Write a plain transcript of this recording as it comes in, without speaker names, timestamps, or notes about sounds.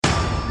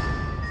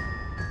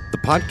The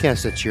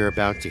podcast that you're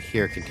about to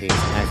hear contains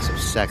acts of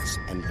sex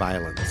and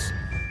violence.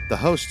 The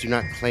hosts do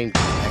not claim to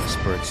be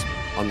experts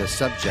on the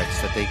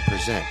subjects that they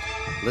present.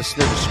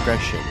 Listener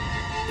discretion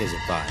is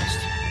advised.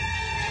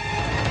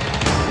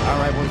 All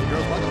right, boys and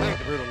girls, welcome back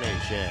to Brutal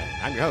Nation.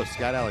 I'm your host,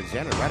 Scott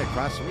Alexander. Right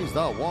across from me is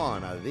the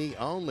one, the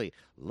only,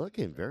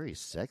 looking very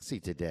sexy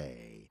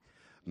today,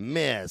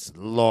 Miss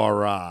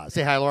Laura.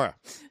 Say hi, Laura.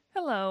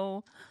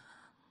 Hello.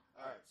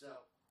 All right, so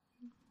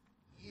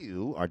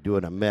you are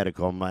doing a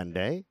medical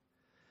Monday.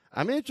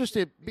 I'm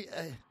interested.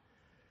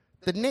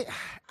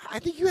 I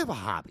think you have a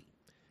hobby.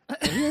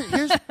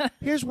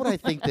 Here's what I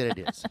think that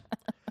it is.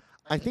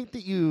 I think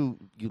that you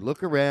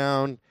look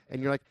around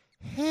and you're like,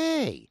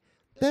 hey,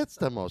 that's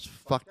the most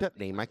fucked up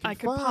name I could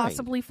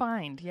possibly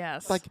find,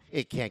 yes. Like,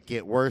 it can't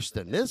get worse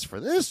than this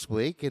for this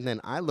week. And then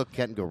I look at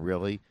it and go,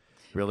 really?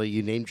 Really?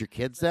 You named your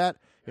kids that?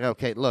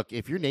 Okay, look,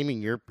 if you're naming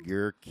your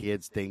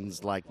kids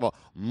things like, well,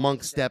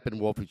 Monk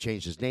Steppenwolf, who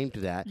changed his name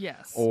to that.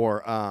 Yes.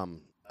 Or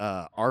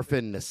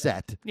Arfin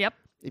Nasset. Yep.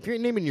 If you're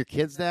naming your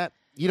kids that,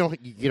 you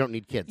don't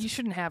need kids. You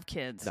shouldn't have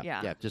kids. No,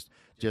 yeah.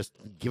 Just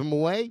give them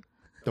away.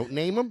 Don't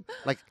name them.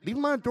 Like, leave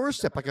them on a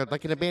doorstep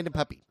like an abandoned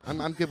puppy.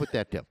 I'm good with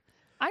that too.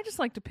 I just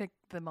like to pick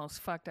the most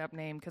fucked up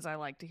name because I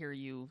like to hear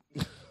you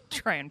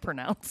try and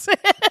pronounce it.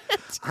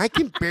 I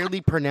can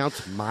barely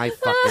pronounce my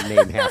fucking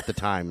name half the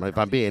time, if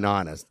I'm being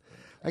honest.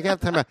 Like,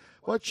 half the time,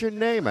 what's your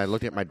name? I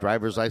looked at my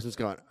driver's license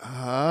going,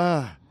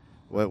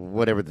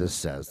 whatever this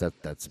says,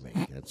 that's me.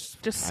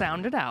 Just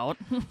sound it out.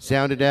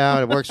 Sound it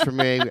out. It works for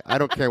me. I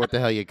don't care what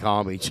the hell you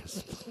call me.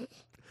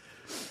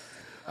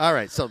 All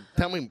right, so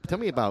tell me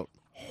about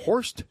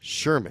Horst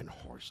Schumann.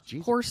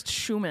 Horst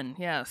Schumann,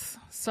 yes.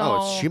 So,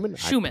 it's Schumann?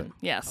 Schumann,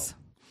 yes.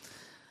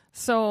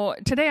 So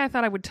today I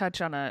thought I would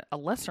touch on a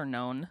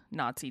lesser-known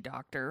Nazi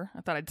doctor.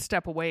 I thought I'd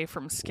step away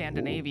from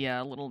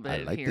Scandinavia a little bit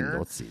here. I like here. the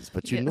Nazis,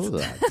 but you know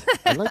that.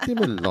 I like them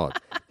a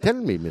lot. Tell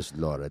me, Miss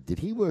Laura, did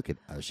he work at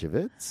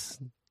Auschwitz?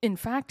 In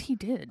fact, he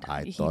did.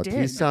 I thought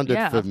he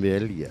sounded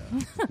familiar.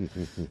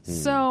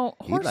 So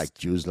he liked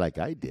Jews like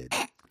I did.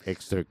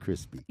 Extra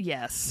crispy.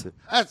 Yes.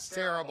 That's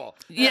terrible.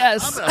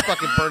 Yes. I'm going to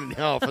fucking burn in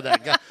hell for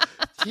that guy.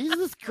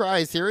 Jesus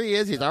Christ, here he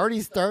is. He's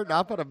already starting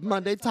off on a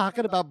Monday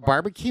talking about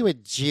barbecue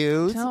with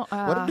Jews. What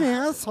an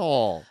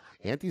asshole.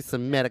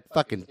 Anti-Semitic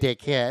fucking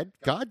dickhead.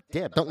 God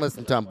damn. Don't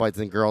listen to him, boys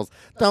and girls.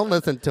 Don't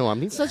listen to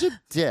him. He's such a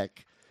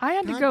dick. I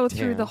had to go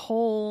through the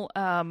whole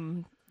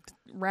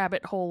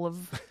rabbit hole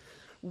of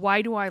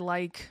why do I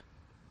like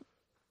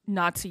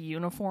Nazi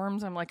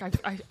uniforms. I'm like,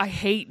 I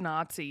hate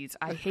Nazis.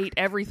 I hate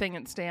everything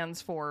it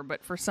stands for,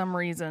 but for some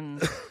reason...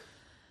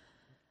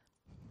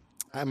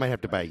 I might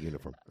have to buy a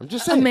uniform. I'm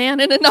just saying. A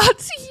man in a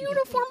Nazi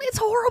uniform, it's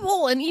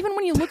horrible. And even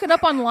when you look it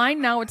up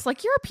online now, it's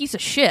like, you're a piece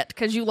of shit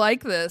because you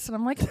like this. And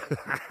I'm like,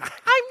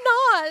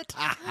 I'm not.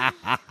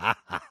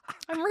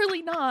 I'm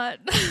really not.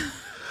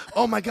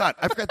 Oh, my God.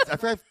 I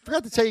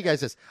forgot to tell you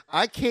guys this.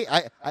 I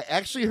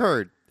actually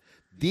heard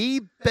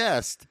the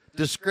best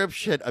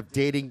description of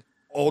dating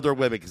older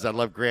women because I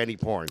love granny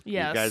porn.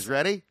 Yes. You guys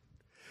ready?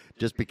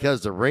 Just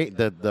because the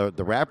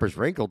wrapper's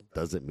wrinkled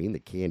doesn't mean the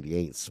candy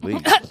ain't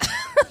sweet.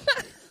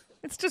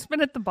 It's just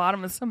been at the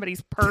bottom of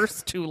somebody's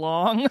purse too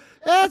long.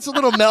 It's a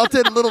little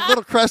melted, a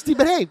little crusty,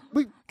 but hey,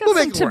 we'll got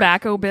make some it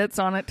tobacco bits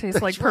on it.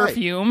 Tastes like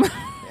perfume. Right.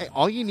 Hey,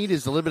 all you need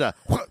is a little bit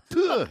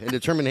of and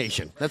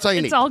determination. That's all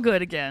you need. It's all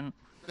good again.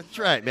 That's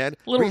right, man.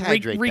 A little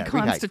Reconstitution,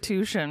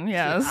 reconstitution,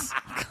 yes.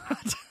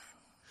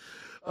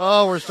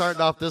 Oh, we're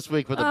starting off this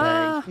week with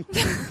a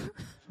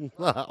bang.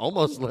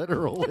 Almost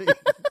literally.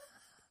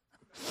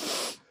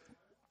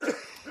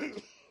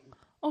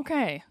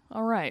 Okay,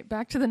 all right.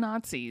 Back to the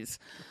Nazis.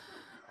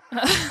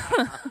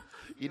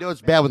 You know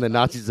it's bad when the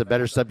Nazis are a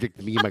better subject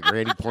than me and my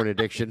granny porn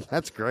addiction.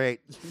 That's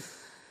great.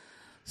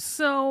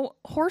 So,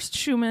 Horst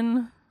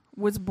Schumann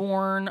was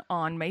born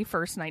on May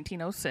 1st,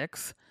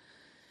 1906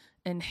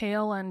 in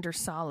Halle an der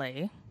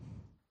Saale,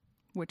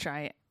 which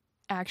I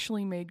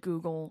actually made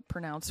Google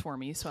pronounce for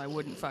me so I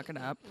wouldn't fuck it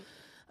up.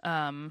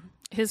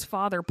 His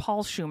father,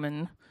 Paul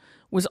Schumann,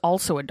 was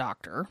also a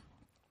doctor.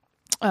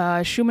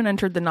 Schumann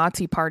entered the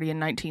Nazi Party in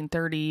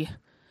 1930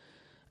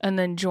 and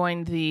then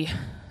joined the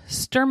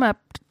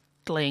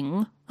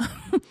Sturmabteilung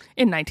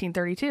in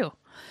 1932.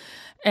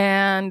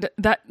 And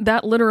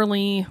that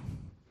literally...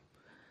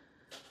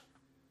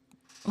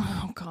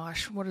 Oh,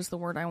 gosh. What is the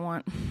word I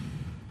want?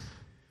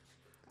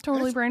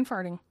 Totally brain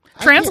farting.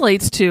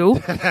 Translates to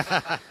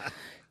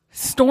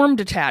Storm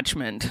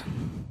Detachment.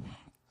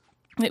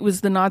 It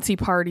was the Nazi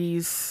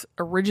Party's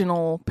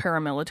original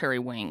paramilitary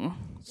wing.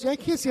 See, I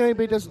can't see how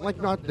anybody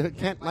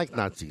can't like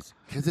Nazis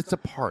because it's a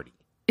party.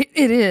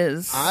 It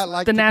is. I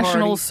like the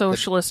National party.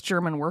 Socialist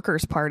German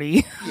Workers'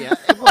 Party. Yeah,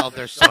 well,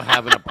 they're still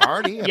having a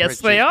party.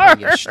 Yes, they are.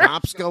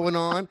 Schnapps going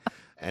on,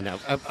 and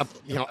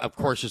of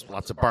course, there's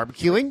lots of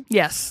barbecuing.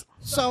 Yes.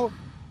 So,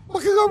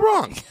 what could go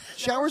wrong?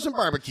 Showers and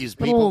barbecues,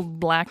 people. Little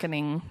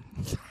blackening,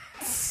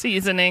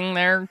 seasoning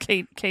there,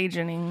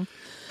 Cajunning.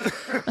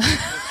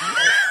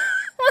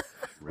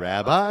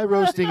 Rabbi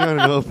roasting on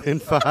an open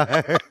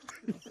fire.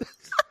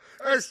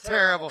 That's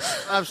terrible.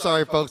 I'm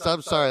sorry, folks.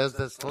 I'm sorry.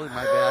 That's totally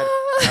my bad.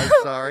 I'm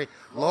sorry.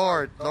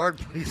 Lord,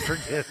 please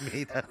forgive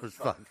me. That was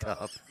fucked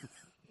up.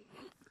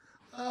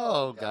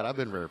 Oh, God, I've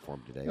been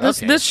reformed today.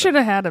 This should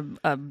have had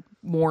a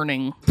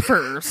warning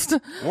first.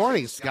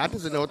 Warning, Scott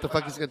doesn't know what the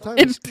fuck he's going to tell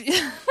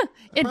you.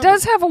 It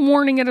does have a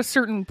warning at a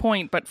certain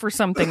point, but for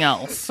something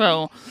else.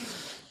 So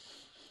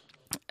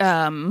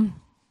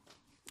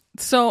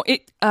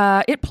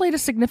it played a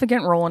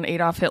significant role in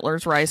Adolf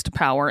Hitler's rise to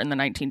power in the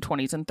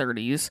 1920s and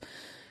 30s.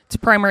 Its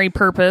primary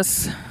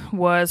purpose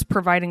was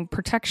providing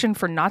protection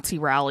for Nazi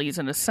rallies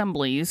and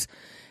assemblies,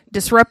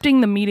 disrupting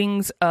the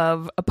meetings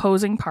of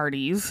opposing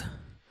parties,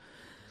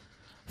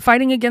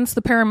 fighting against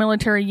the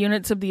paramilitary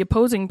units of the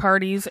opposing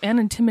parties,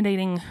 and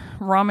intimidating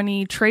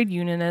Romani trade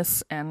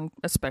unionists and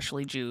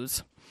especially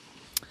Jews.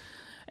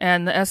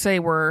 And the SA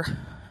were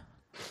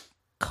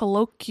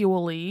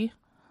colloquially,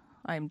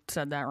 I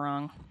said that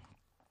wrong,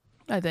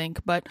 I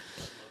think, but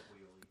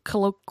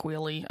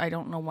colloquially, I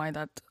don't know why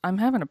I'm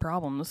having a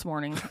problem this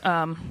morning,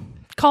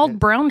 called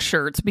brown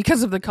shirts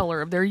because of the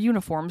color of their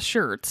uniform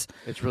shirts.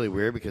 It's really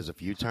weird because a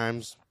few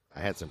times I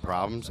had some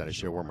problems and I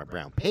should have worn my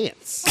brown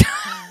pants.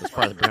 It's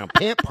part of the brown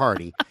pant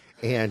party.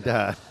 And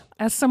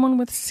as someone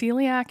with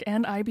celiac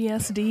and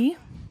IBS-D,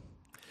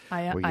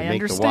 I understand.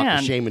 Make the walk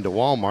of shame into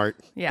Walmart.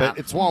 Yeah. But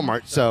it's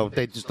Walmart, so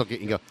they just look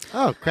at you and go,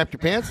 oh, crap your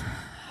pants?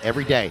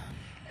 Every day.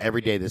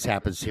 Every day this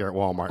happens here at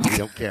Walmart. We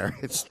don't care.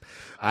 It's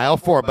aisle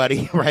 4,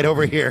 buddy, right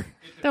over here.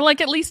 They're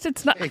like, at least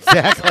it's not.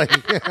 Exactly.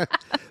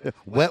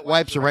 Wet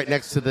wipes are right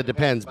next to the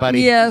Depends,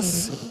 buddy.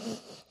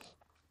 Yes.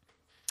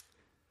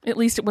 At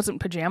least it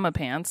wasn't pajama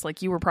pants.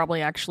 Like, you were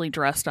probably actually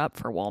dressed up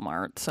for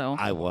Walmart. So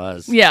I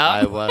was. Yeah.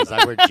 I was.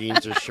 I wear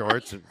jeans or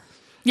shorts.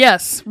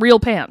 Yes, real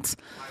pants.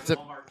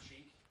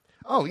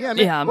 Oh, yeah.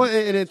 Man. Yeah. Well,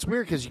 and it's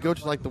weird because you go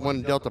to, like, the one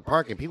in Delta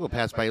Park and people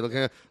pass by you looking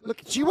at, look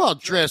at you all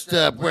dressed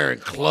up wearing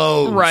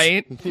clothes.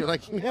 Right. You're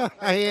like, yeah,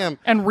 I am.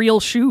 And real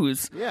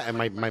shoes. Yeah, and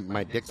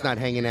my dick's not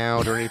hanging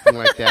out or anything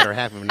like that, or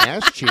half of an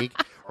ass cheek,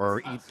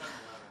 or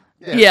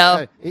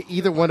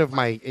either one of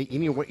my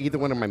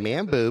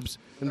man boobs,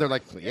 and they're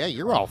like, yeah,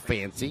 you're all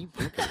fancy.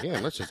 Yeah,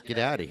 let's just get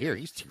out of here.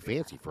 He's too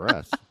fancy for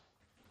us.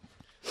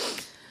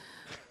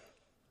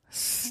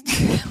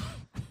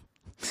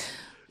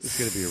 It's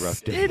gonna be a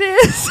rough day. It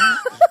is.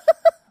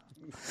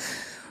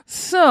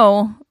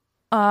 So,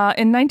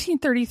 in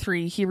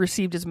 1933, he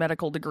received his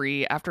medical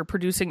degree after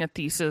producing a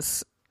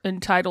thesis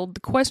entitled "The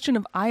Question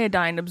of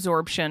Iodine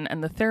Absorption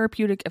and the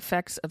Therapeutic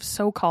Effects of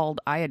So-Called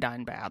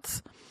Iodine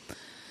Baths."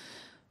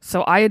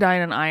 So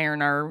iodine and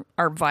iron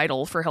are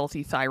vital for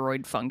healthy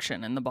thyroid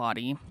function in the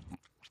body.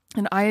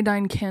 And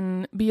iodine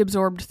can be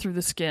absorbed through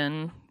the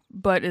skin,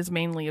 but is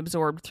mainly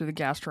absorbed through the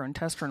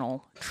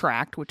gastrointestinal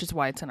tract, which is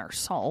why it's in our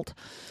salt.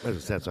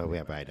 That's why we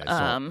have iodine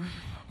salt.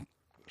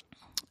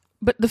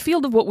 But the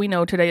field of what we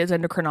know today as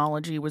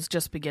endocrinology was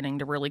just beginning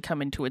to really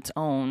come into its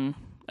own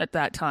at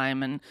that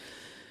time, and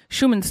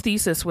Schumann's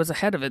thesis was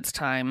ahead of its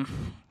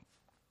time.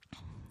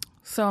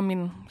 So, I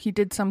mean, he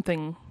did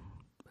something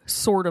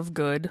sort of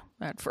good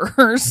at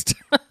first.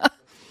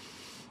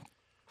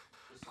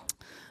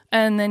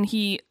 And then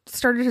he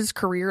started his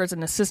career as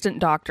an assistant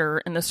doctor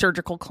in the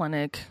surgical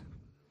clinic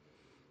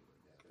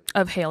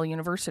of Hale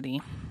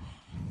University.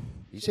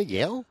 You say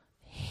Yale?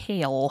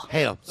 Hale.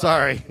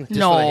 Sorry.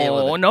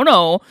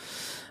 No.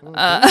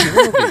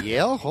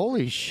 Yale?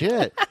 Holy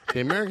shit.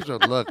 The Americans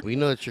would look. We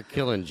know that you're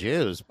killing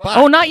Jews. But...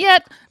 Oh, not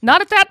yet.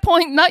 Not at that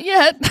point. Not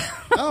yet.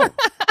 Oh.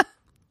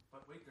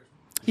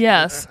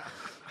 Yes.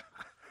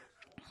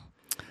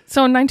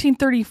 So in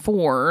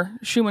 1934,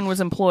 Schumann was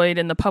employed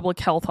in the public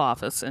health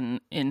office in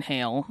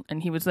Hale,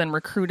 and he was then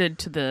recruited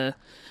to the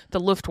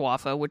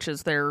Luftwaffe, which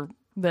is their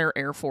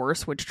air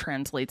force, which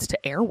translates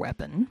to air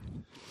weapon.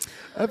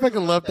 I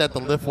fucking love that,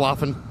 the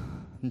Luftwaffe.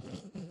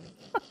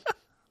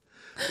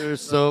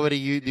 There's so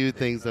many new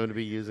things I'm going to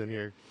be using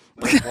here.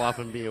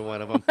 Luftwaffe being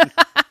one of them.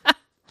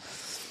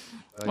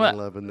 I'm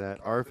loving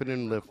that. Arfen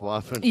and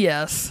Luftwaffe.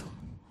 Yes.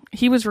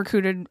 He was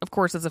recruited, of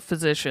course, as a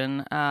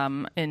physician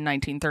in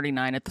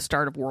 1939 at the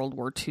start of World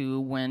War II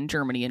when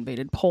Germany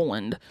invaded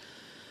Poland.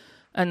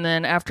 And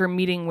then after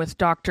meeting with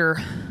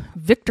Dr.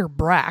 Victor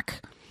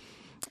Brack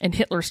in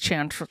Hitler's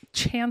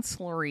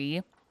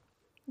chancellery,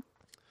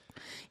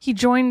 he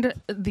joined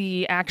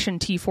the Action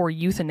T4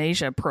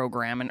 euthanasia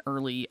program in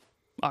early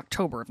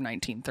October of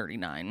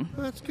 1939.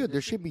 Well, that's good. There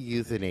should be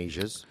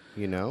euthanasias,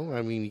 you know?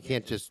 I mean, you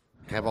can't just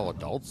have all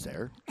adults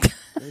there.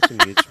 There's some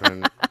youths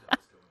from...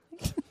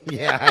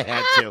 Yeah, I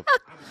had to.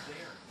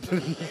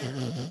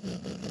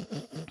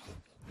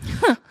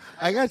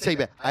 I gotta tell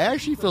you, I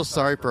actually feel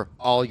sorry for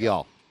all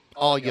y'all,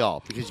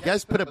 because you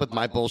guys put up with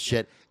my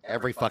bullshit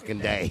every fucking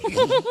day.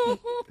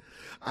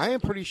 I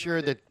am pretty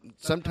sure that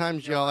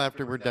sometimes y'all,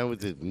 after we're done with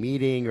the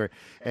meeting or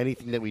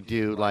anything that we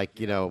do, like,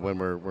 you know, when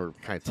we're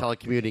kind of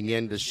telecommuting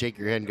in, just shake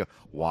your head and go,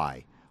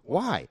 why?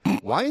 Why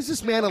is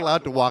this man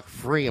allowed to walk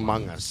free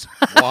among us?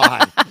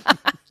 Why?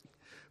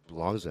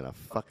 Belongs in a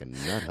fucking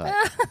nut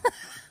hut.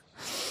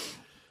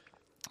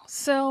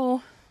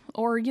 So,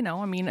 Or,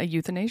 a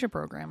euthanasia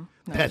program.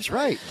 No. That's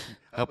right.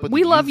 Help with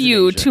We the love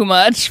you euthanasia. too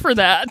much for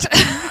that.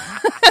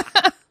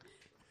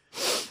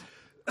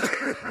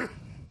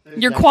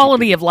 Your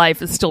quality of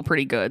life is still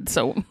pretty good,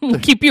 so we'll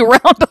keep you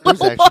around a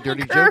There's little actually longer.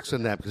 dirty jokes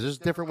in that because there's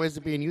different ways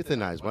of being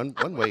euthanized. One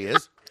way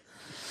is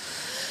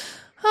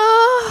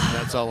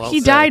that's all I'll He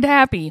say. died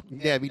happy.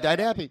 Yeah, he died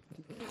happy.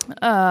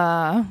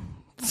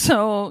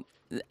 So,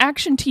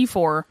 Action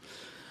T4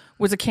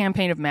 was a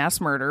campaign of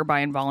mass murder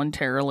by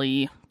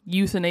involuntarily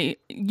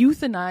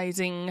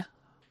euthanizing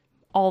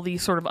all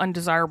these sort of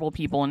undesirable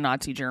people in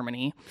Nazi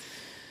Germany.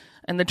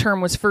 And the term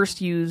was first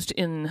used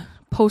in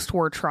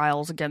post-war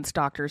trials against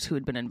doctors who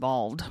had been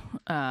involved.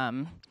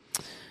 Certain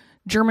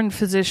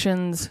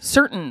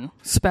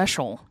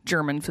special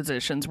German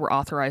physicians were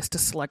authorized to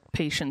select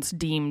patients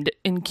deemed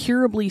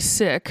incurably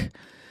sick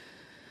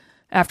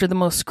after the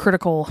most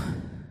critical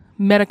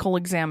medical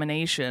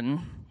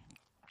examination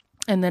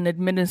and then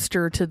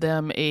administer to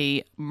them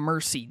a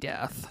mercy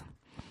death.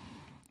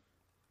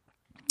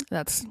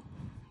 That's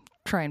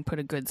try and put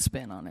a good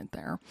spin on it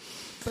there.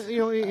 But,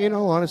 in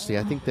all honesty,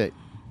 I think that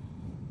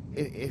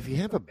if you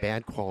have a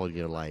bad quality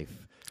of life,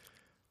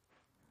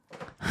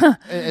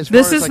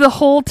 This is the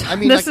whole time. I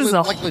mean, this like, is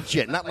like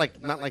legit, not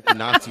like the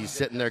Nazis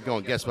sitting there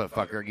going, "Guess what,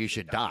 fucker, you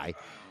should die."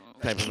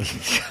 Type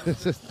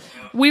of.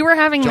 We were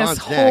having John's this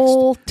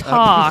whole next.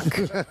 talk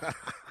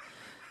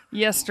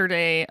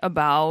yesterday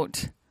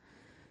about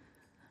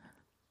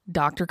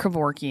Dr.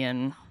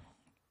 Kevorkian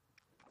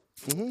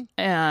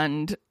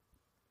and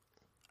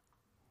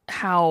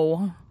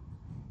how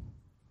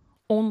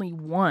only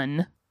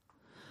one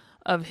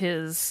of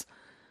his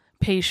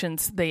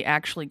patients, they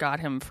actually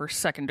got him for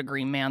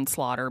second-degree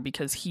manslaughter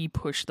because he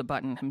pushed the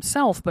button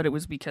himself, but it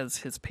was because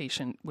his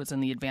patient was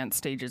in the advanced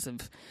stages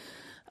of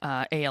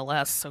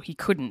ALS, so he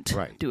couldn't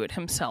do it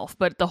himself.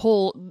 But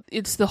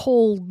it's the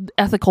whole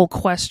ethical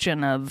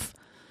question of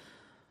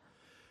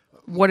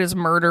what is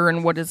murder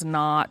and what is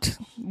not.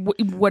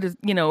 What is,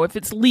 if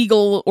it's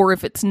legal or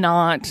if it's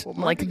not. Well,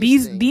 like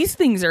these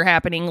things are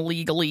happening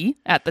legally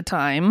at the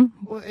time.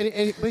 Well,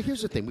 but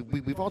here's the thing: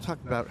 we've all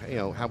talked about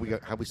how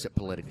we sit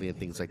politically and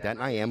things like that,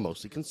 and I am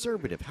mostly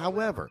conservative.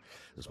 However,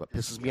 this is what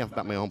pisses me off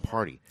about my own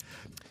party.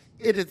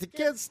 It is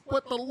against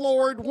what the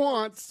Lord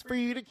wants for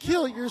you to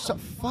kill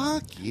yourself.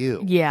 Fuck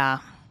you. Yeah.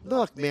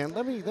 Look, man.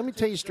 Let me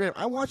tell you straight up.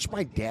 I watched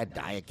my dad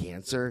die of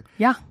cancer.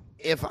 Yeah.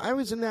 If I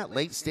was in that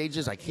late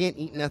stages, I can't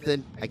eat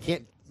nothing. I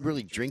can't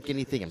really drink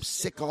anything. I'm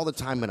sick all the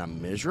time and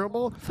I'm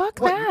miserable. Fuck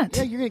that.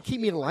 Yeah, you're going to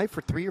keep me alive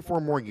for 3 or 4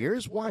 more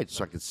years? Why?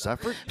 So I could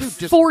suffer? Dude,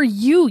 for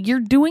you.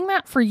 You're doing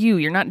that for you.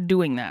 You're not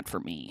doing that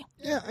for me.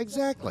 Yeah,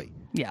 exactly.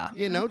 Yeah.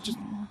 Just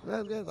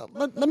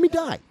let me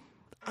die.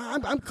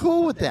 I'm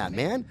cool with that,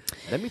 man.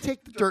 Let me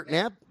take the dirt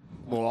nap.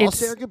 We'll all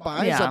say our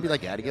goodbyes. Yeah. I'll be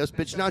like, adios,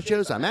 bitch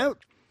nachos. I'm out.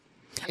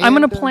 I'm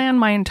going to plan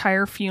my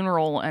entire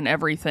funeral and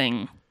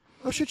everything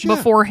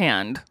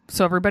beforehand.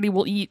 So everybody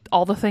will eat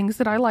all the things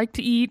that I like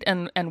to eat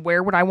and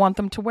wear what I want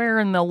them to wear,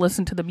 and they'll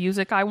listen to the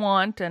music I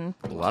want. And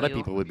a lot of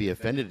people would be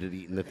offended at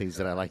eating the things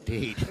that I like to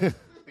eat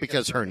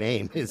because her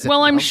name is...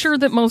 Well, I'm sure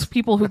that most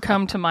people who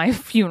come to my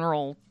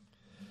funeral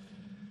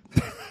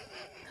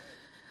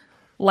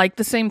like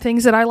the same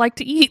things that I like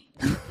to eat.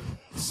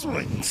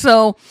 Sweet.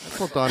 So I've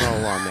told Dawn all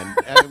along, man.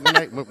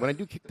 When I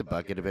do kick the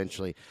bucket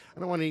eventually, I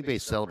don't want anybody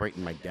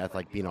celebrating my death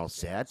like being all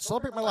sad.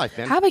 Celebrate my life,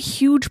 man. have a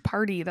huge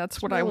party.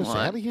 That's what I Have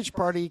want. a huge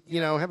party,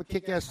 have a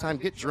kick-ass time,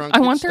 get drunk, I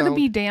get want there to stoned.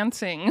 be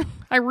dancing.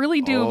 I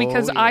really do,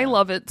 because I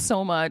love it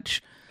so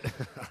much.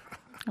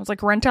 I was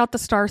like, rent out the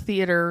Star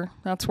Theater.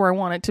 That's where I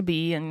want it to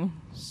be. And,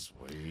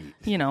 Sweet.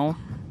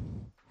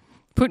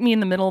 put me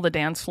in the middle of the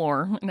dance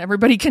floor and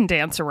everybody can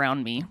dance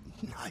around me.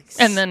 Nice.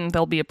 And then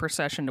there'll be a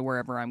procession to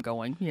wherever I'm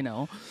going, It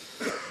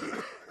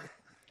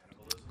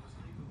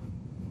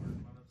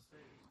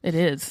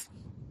is.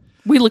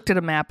 We looked at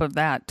a map of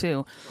that,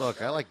 too.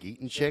 Look, I like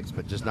eating chicks,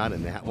 but just not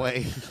in that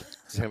way.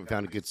 'Cause I haven't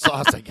found a good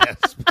sauce, I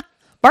guess.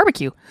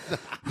 Barbecue.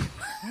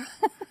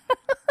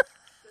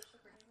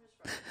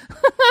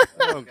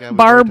 Oh, God,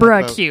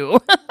 Barbecue.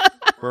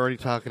 we're already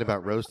talking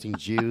about roasting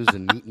Jews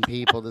and meeting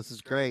people. This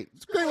is great.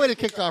 It's a great way to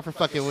kick off our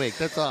fucking week.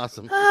 That's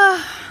awesome.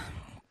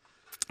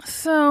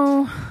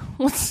 So,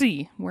 let's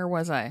see. Where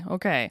was I?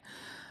 Okay.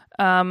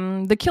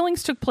 The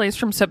killings took place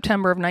from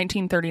September of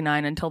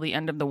 1939 until the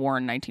end of the war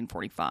in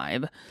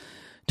 1945.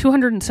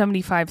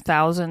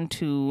 275,000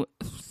 to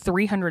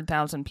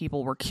 300,000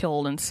 people were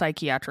killed in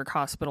psychiatric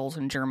hospitals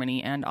in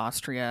Germany and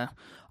Austria,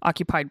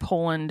 occupied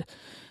Poland,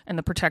 and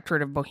the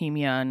Protectorate of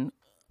Bohemia and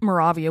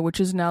Moravia, which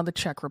is now the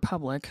Czech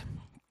Republic.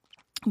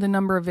 The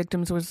number of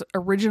victims was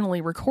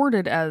originally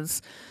recorded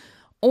as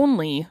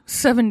only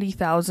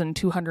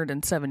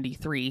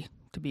 70,273,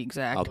 to be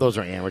exact. Oh, those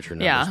are amateur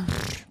numbers. Yeah.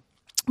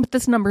 But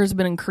this number has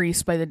been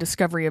increased by the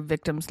discovery of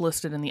victims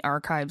listed in the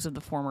archives of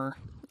the former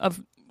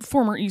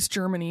East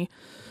Germany.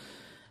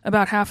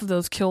 About half of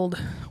those killed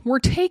were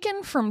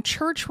taken from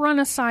church-run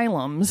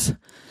asylums,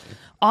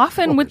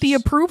 often with the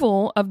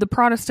approval of the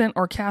Protestant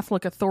or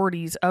Catholic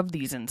authorities of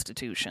these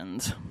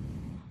institutions.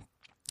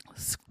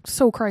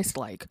 So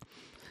Christ-like.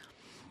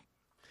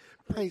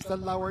 Praise the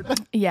Lord.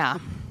 Yeah.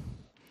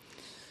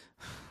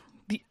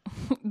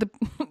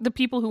 The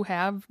people who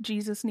have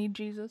Jesus need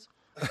Jesus.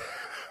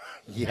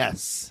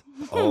 Yes.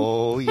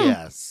 Oh,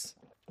 yes.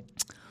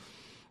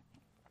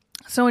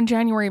 So in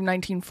January of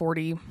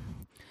 1940,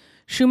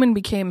 Schumann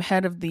became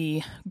head of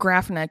the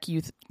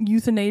Grafeneck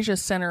Euthanasia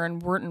Center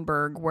in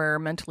Württemberg, where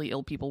mentally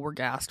ill people were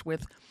gassed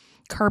with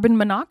carbon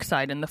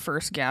monoxide in the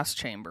first gas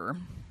chamber.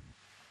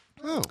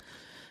 Oh.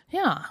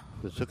 Yeah.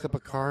 Just hook up a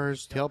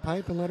car's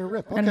tailpipe and let her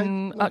rip. Okay.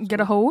 And get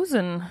a hose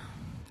and,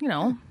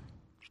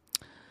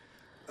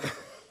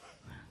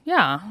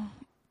 Yeah.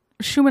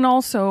 Schumann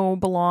also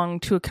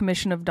belonged to a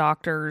commission of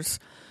doctors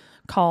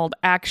called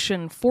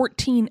Action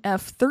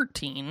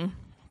 14F13.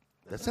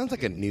 That sounds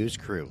like a news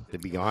crew, to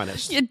be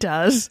honest. It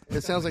does.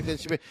 It sounds like that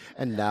should be.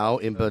 And now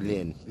in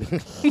Berlin.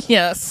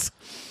 Yes.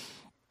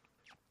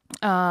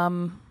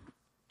 And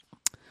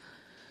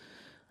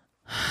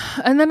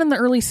then in the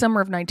early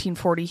summer of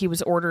 1940, he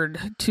was ordered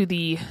to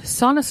the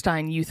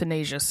Sonnenstein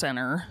Euthanasia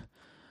Center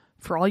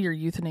for all your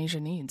euthanasia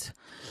needs.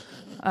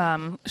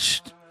 Yeah.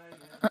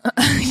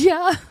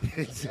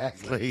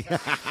 Exactly.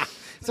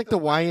 It's like the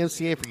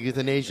YMCA for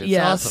euthanasia. It's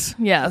Yes.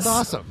 awesome. Yes.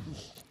 That's awesome.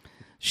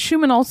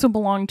 Schumann also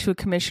belonged to a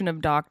commission of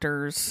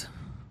doctors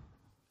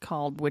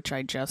called Which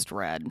I Just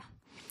Read.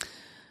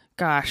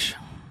 Gosh,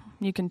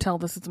 you can tell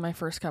this is my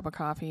first cup of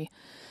coffee.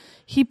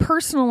 He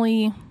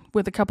personally,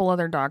 with a couple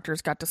other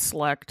doctors, got to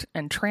select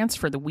and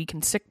transfer the weak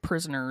and sick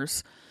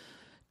prisoners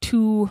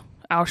to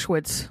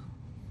Auschwitz,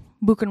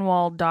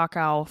 Buchenwald,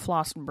 Dachau,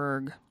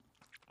 Flossenburg,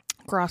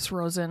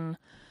 Grossrosen,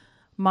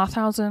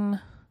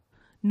 Mauthausen,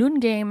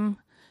 Nungame,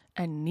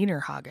 and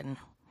Niederhagen.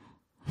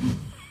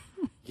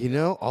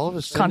 All of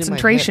a sudden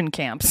Concentration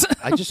camps.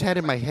 I just had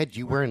in my head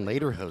you wearing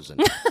lederhosen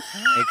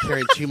and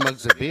carrying 2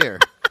 mugs of beer.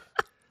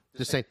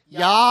 Just saying,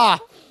 yeah.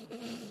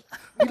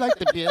 We like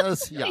the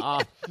beers, yeah.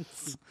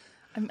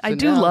 I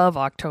do love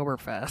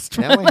Oktoberfest.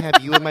 Now I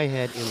have you in my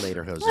head in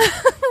lederhosen.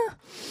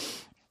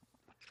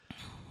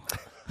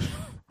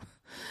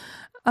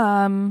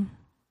 On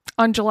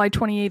July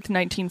 28th,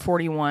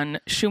 1941,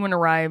 Schumann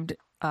arrived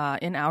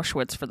in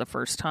Auschwitz for the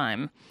first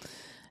time.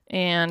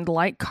 And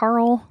like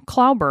Karl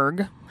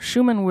Klauberg,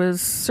 Schumann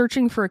was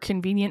searching for a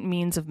convenient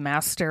means of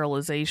mass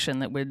sterilization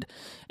that would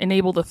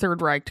enable the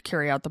Third Reich to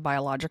carry out the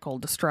biological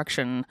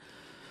destruction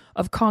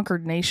of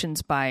conquered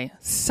nations by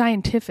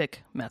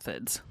scientific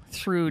methods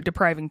through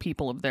depriving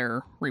people of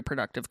their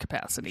reproductive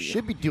capacity.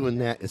 Should be doing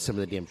that in some of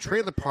the damn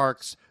trailer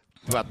parks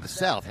throughout the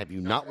South. Have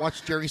you not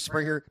watched Jerry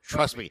Springer?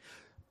 Trust me.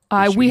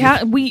 We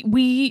have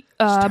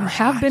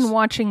been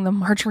watching the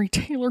Marjorie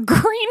Taylor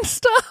Greene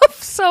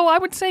stuff, so I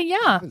would say I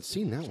yeah, haven't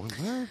seen that one.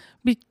 What?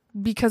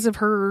 because of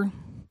her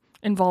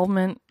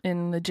involvement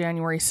in the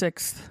January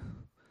 6th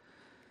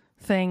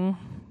thing.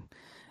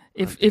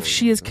 If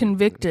she is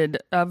convicted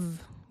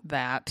of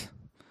that,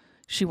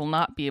 she will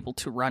not be able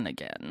to run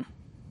again.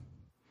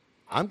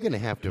 I'm going to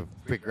have to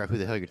figure out who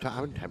the hell you're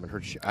talking. I haven't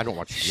heard. I don't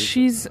watch the news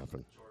She's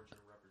often.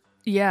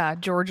 Yeah,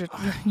 Georgia.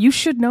 You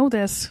should know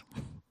this,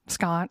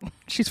 Scott.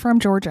 She's from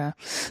Georgia.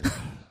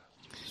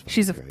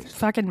 She's a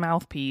fucking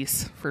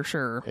mouthpiece for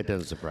sure. It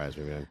doesn't surprise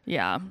me, man.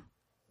 Yeah.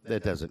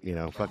 That doesn't,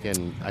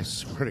 fucking, I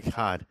swear to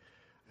God.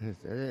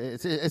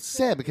 It's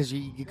sad because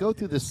you go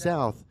through the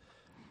South.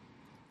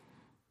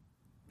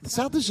 The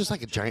South is just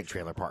like a giant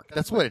trailer park.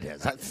 That's what it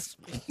is.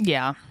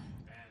 Yeah. And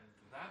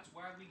that's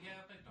why we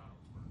have McDonald's.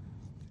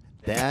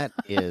 That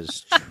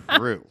is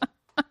true.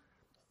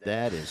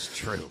 That is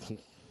true.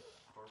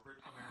 Corporate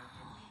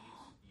America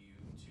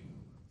needs you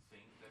to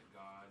think that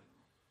God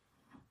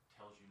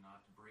tells you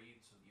not to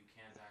breed so that you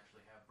can't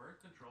actually have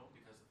birth control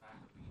because of the fact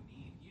that we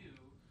need you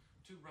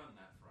to run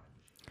that fried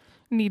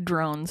machine. Need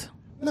drones.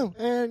 No,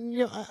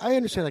 and I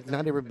understand. Like,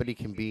 not everybody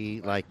can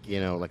be like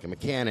like a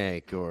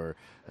mechanic or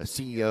a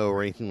CEO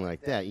or anything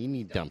like that. You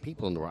need dumb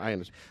people in the world. I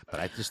understand,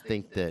 but I just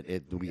think that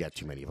we got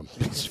too many of them.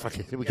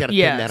 We got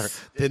to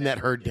thin that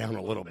herd down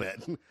a little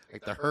bit.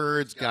 Like the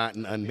herd's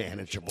gotten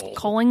unmanageable.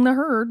 Culling the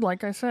herd,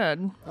 like I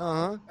said.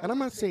 And I'm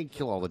not saying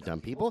kill all the dumb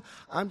people.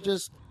 I'm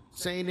just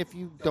saying if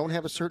you don't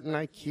have a certain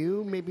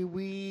IQ, maybe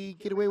we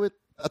get away with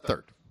a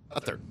third.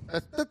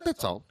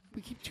 That's all.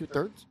 We keep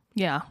 2/3.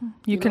 Yeah,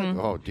 you can.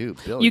 Oh,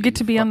 dude, Bill, you get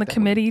to be on the fucked that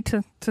committee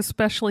to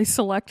specially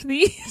select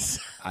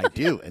these. I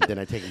do, and then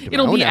I take them to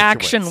It'll my own be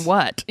action afterwards.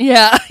 what?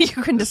 Yeah, you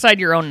can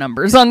decide your own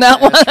numbers on that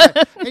one.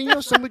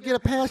 And some would get a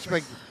pass. You're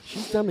like,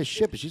 she's dumb as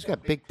shit, but she's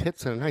got big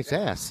tits and a nice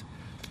ass.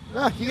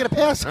 Ah, you get a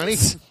pass, honey.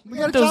 We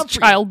got a Those job for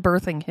you.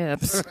 childbirthing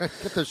hips.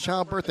 Get those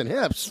childbirth and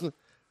hips.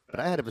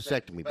 But I had a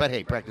vasectomy. But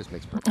hey, practice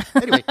makes perfect.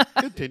 Anyway,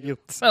 continue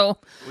So,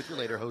 with your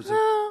later hosing.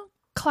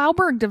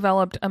 Klauberg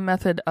developed a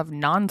method of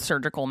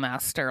non-surgical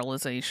mass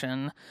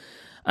sterilization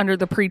under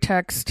the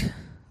pretext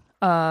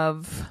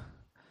of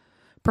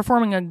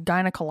performing a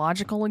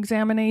gynecological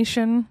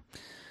examination.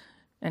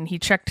 And he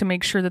checked to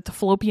make sure that the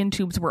fallopian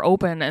tubes were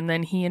open, and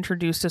then he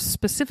introduced a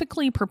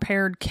specifically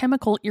prepared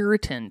chemical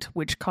irritant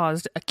which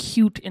caused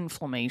acute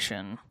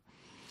inflammation.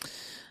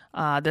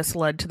 This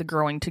led to the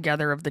growing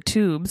together of the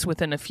tubes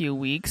within a few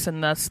weeks,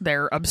 and thus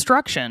their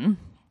obstruction.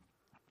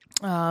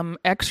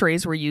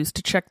 X-rays were used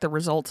to check the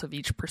results of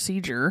each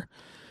procedure.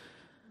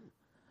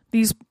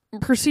 These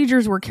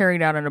procedures were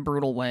carried out in a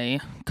brutal way.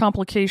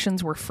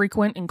 Complications were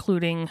frequent,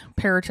 including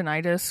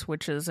peritonitis,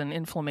 which is an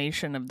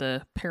inflammation of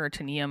the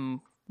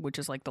peritoneum, which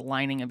is like the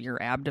lining of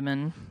your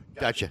abdomen.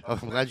 Gotcha. Oh,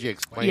 I'm glad you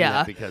explained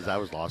that because I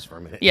was lost for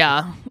a minute.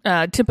 Yeah,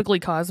 typically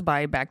caused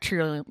by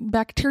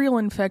bacterial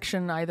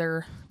infection,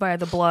 either via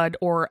the blood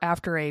or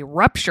after a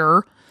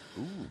rupture.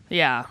 Ooh,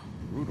 yeah,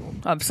 brutal.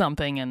 Of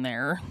something in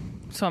there.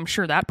 So I'm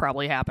sure that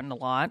probably happened a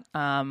lot.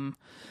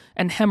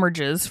 And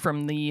hemorrhages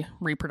from the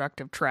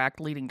reproductive tract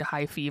leading to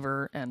high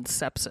fever and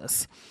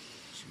sepsis.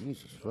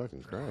 Jesus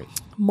fucking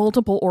Christ.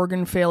 Multiple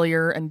organ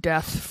failure and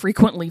death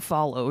frequently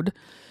followed.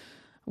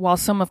 While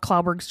some of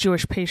Klauberg's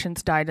Jewish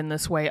patients died in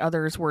this way,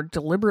 others were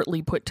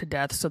deliberately put to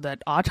death so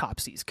that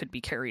autopsies could be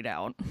carried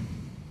out.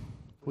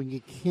 Well,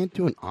 you can't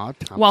do an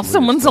autopsy while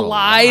someone's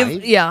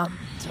alive. Yeah.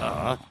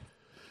 Duh.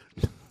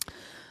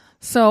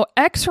 So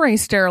X-ray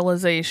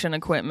sterilization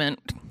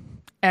equipment,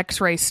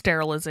 X-ray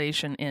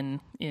sterilization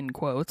in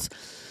quotes,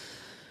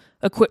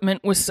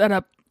 equipment was set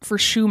up for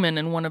Schumann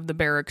in one of the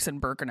barracks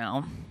in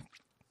Birkenau.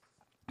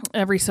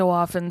 Every so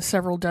often,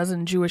 several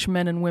dozen Jewish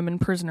men and women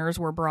prisoners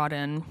were brought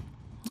in.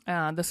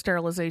 The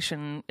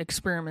sterilization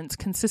experiments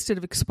consisted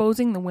of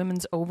exposing the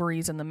women's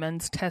ovaries and the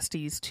men's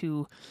testes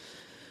to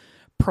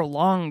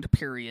prolonged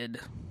period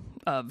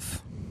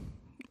of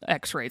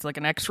X-rays, like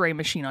an X-ray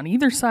machine on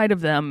either side of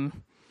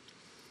them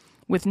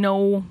with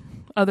no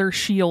other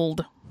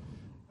shield.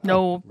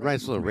 No.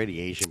 Nice little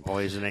radiation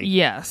poisoning.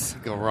 Yes.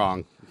 Go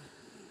wrong.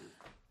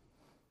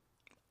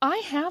 I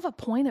have a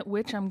point at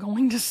which I'm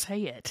going to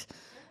say it.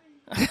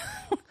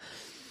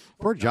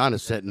 Poor John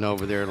is sitting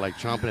over there like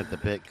chomping at the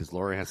bit because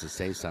Lori has to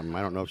say something.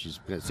 I don't know if she's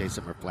going to say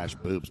something or flash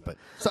boobs, but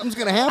something's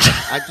going to happen.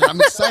 I'm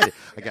excited.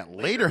 I got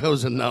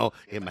lederhosen, though,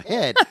 in my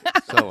head,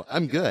 so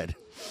I'm good.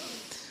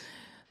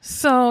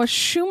 So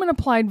Schumann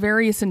applied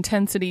various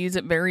intensities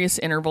at various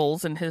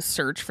intervals in his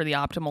search for the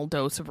optimal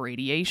dose of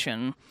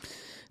radiation.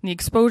 The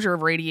exposure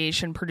of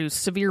radiation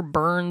produced severe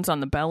burns on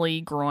the belly,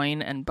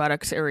 groin, and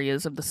buttocks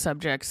areas of the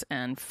subjects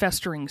and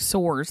festering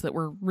sores that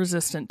were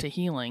resistant to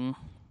healing.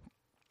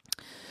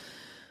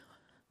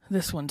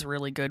 This one's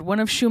really good.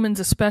 One of Schumann's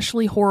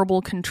especially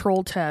horrible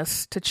control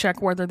tests to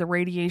check whether the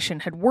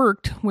radiation had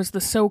worked was the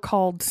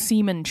so-called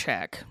semen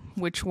check,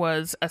 which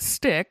was a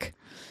stick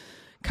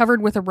covered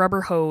with a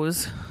rubber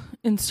hose,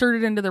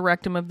 inserted into the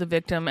rectum of the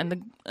victim,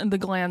 and the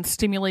gland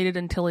stimulated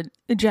until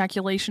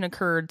ejaculation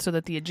occurred so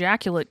that the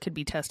ejaculate could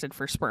be tested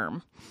for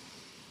sperm.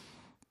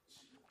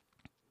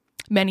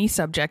 Many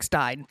subjects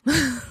died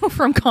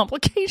from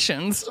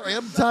complications. Sorry,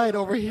 I'm dying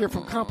over here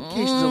from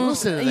complications.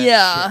 Listen to that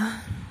yeah.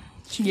 shit.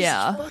 Jesus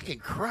yeah. fucking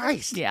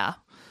Christ. Yeah.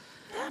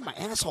 God, my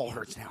asshole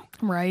hurts now.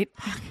 Right.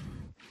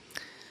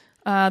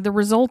 The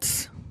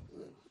results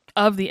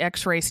of the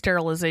X-ray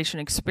sterilization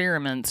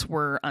experiments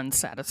were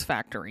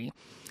unsatisfactory.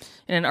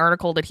 In an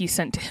article that he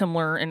sent to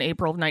Himmler in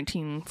April of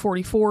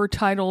 1944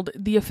 titled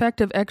 "The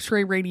Effect of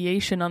X-ray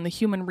Radiation on the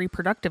Human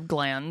Reproductive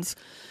Glands,"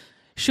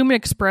 Schumann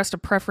expressed a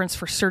preference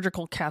for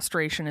surgical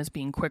castration as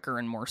being quicker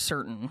and more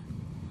certain.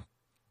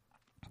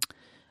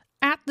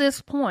 At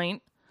this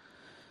point,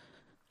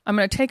 I'm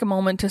going to take a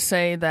moment to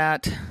say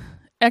that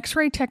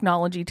X-ray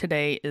technology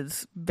today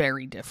is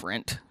very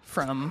different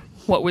from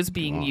what was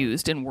being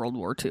used in World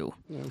War II.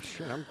 Oh,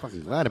 shit, I'm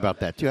fucking glad about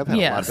that, too. I've had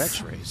a lot of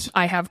X-rays.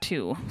 I have,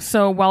 too.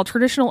 So while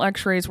traditional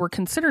X-rays were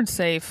considered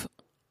safe,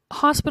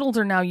 hospitals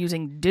are now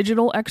using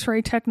digital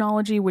X-ray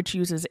technology, which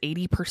uses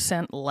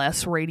 80%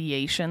 less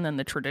radiation than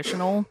the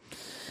traditional.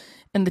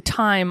 And the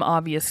time,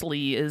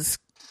 obviously, is...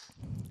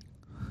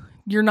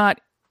 You're not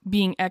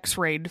being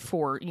X-rayed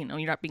for, you're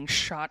not being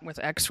shot with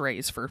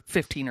X-rays for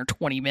 15 or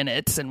 20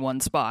 minutes in one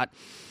spot.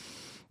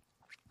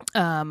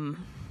 I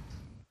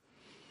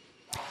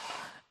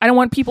don't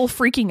want people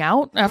freaking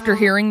out after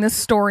hearing this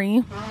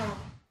story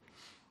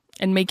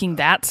and making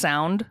that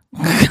sound.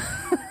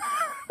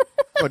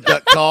 Or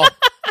duck call.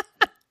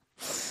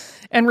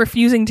 And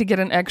refusing to get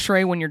an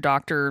X-ray when your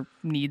doctor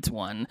needs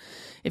one.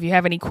 If you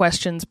have any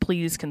questions,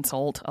 please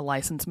consult a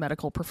licensed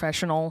medical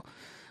professional.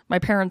 My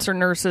parents are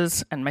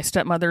nurses, and my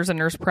stepmother's a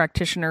nurse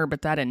practitioner,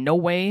 but that in no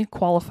way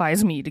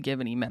qualifies me to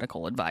give any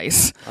medical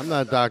advice. I'm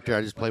not a doctor.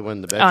 I just play one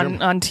in the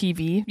bedroom. On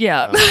TV,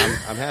 yeah.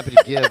 I'm happy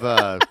to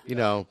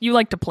give, You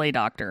like to play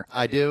doctor.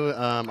 I do.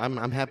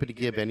 I'm happy to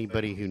give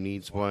anybody who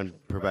needs one,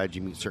 provided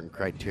you meet certain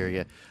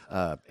criteria,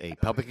 a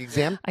pelvic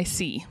exam. I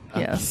see,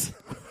 yes.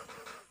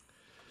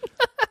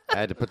 I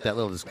had to put that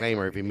little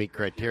disclaimer if you meet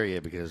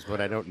criteria, because what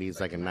I don't need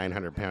is like a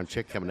 900-pound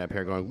chick coming up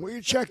here going, "Will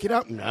you check it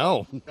out?"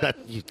 No, that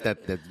you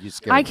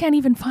scared. I can't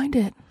even find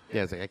it.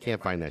 Yeah, it's like I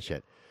can't find that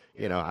shit.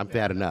 I'm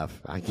bad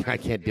enough. I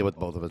can't deal with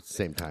both of us at the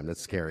same time.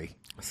 That's scary.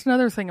 It's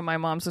another thing of my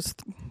mom's,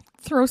 just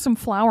throw some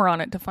flour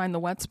on it to find the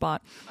wet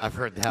spot. I've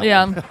heard that.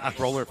 Yeah, one.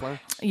 Roller flour.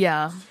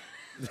 Yeah.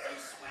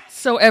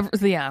 So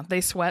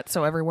they sweat,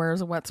 so everywhere is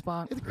a wet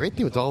spot. Yeah, the great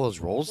thing with all those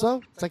rolls,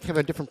 though, it's like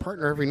having a different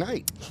partner every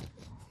night.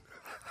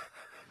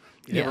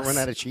 You never run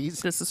out of cheese?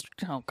 This is...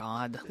 Oh,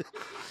 God.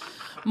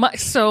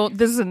 So,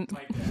 this isn't...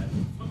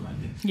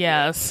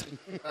 Yes.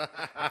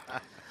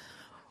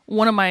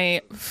 One of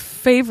my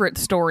favorite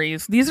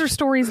stories. These are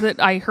stories that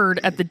I heard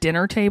at the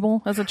dinner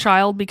table as a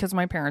child because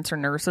my parents are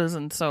nurses,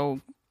 and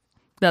so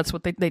that's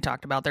what they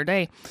talked about their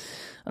day.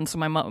 And so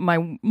my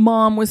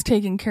mom was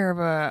taking care of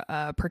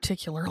a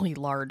particularly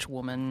large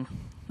woman,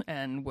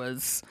 and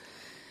was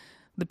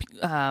the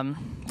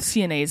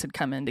CNAs had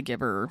come in to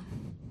give her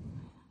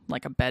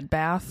like a bed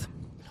bath.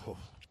 Oh,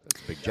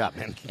 that's a big job,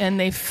 man. And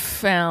they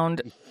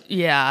found,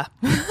 a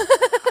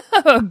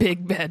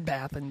big bed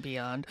bath and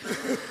beyond.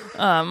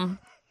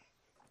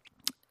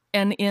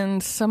 And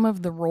in some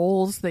of the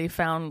rolls, they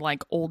found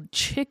like old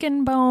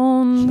chicken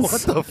bones.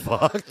 What the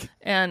fuck?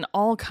 And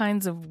all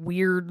kinds of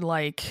weird,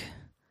 like,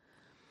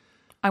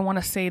 I want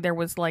to say there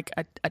was like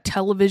a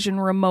television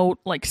remote,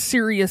 like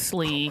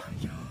seriously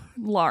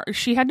large.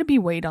 She had to be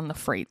weighed on the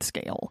freight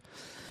scale.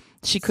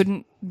 She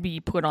couldn't be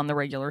put on the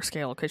regular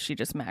scale because she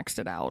just maxed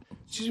it out.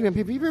 Excuse me,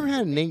 have you ever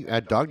had a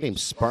dog named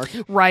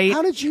Sparky? Right.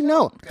 How did you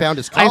know? Found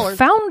his collar. I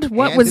found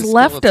what and was his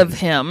left skeleton. of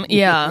him.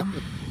 Yeah.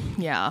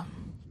 Yeah.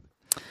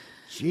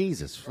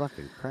 Jesus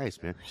fucking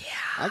Christ, man.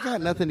 Yeah. I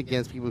got nothing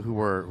against people who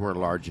are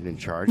large and in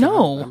charge.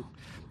 No.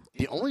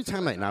 The only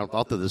time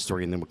I'll tell this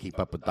story and then we'll keep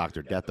up with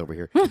Dr. Death over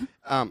here.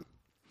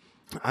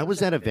 I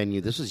was at a venue.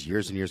 This was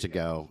years and years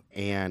ago,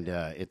 and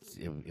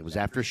it was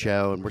after a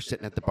show, and we're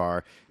sitting at the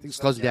bar. Things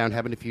closing down,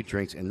 having a few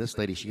drinks, and this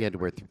lady, she had to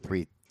wear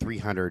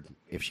 300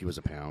 if she was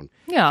a pound.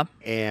 Yeah.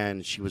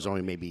 And she was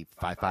only maybe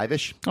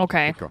 5'5"-ish.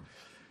 Okay. Girl.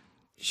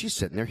 She's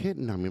sitting there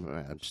hitting on me.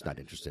 I'm just not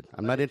interested.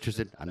 I'm not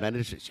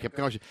interested. She kept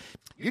going.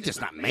 You're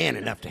just not man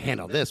enough to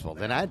handle this. Well,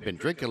 then I'd been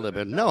drinking a little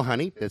bit. No,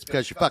 honey, it's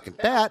because you're fucking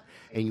fat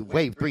and you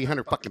weigh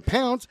 300 fucking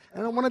pounds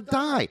and I don't want to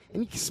die.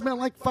 And you smell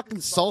like fucking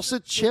salsa,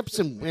 chips,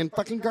 and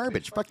fucking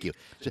garbage. Fuck you.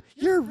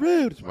 You're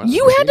rude. Well,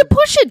 You had to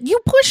push it. You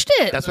pushed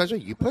it. That's what I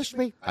said. You pushed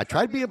me. I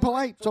tried being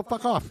polite, so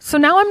fuck off. So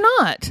now I'm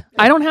not.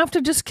 I don't have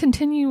to just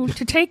continue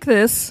to take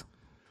this.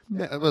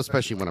 Yeah, well,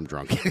 especially when I'm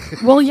drunk.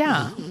 Well,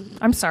 yeah.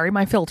 I'm sorry,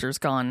 my filter's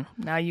gone.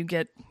 Now you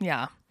get,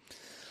 yeah.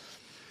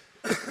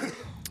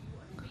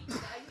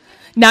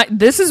 Now,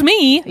 this is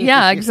me.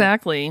 Yeah,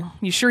 exactly.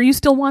 You sure you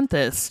still want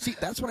this? See,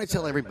 that's what I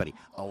tell everybody.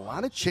 A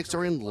lot of chicks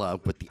are in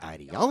love with the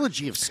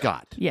ideology of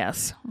Scott.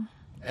 Yes.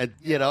 And,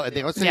 and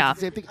they always say Yeah. the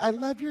same thing. I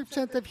love your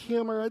sense of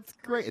humor. It's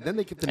great. And then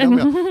they get to know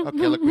me.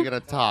 Okay, look, we got to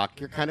talk.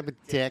 You're kind of a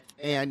dick,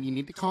 and you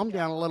need to calm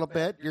down a little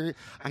bit.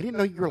 I didn't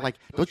know you were like,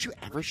 don't you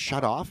ever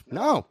shut off?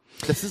 No,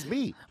 this is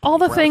me. All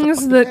the 24 hours a things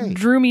fucking that day.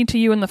 drew me to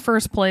you in the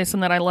first place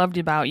and that I loved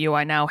about you,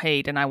 I now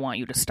hate, and I want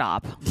you to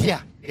stop.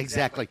 Yeah,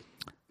 exactly.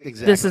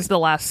 Exactly. This is the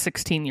last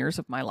 16 years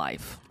of my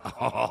life.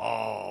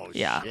 Oh,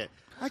 Yeah. shit.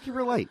 I can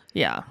relate.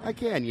 Yeah. I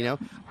can,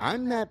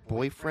 I'm that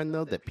boyfriend,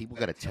 though, that people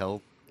got to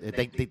tell.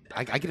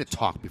 I get to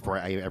talk before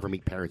I ever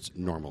meet parents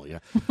normally.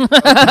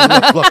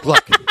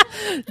 Look.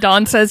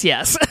 Dawn says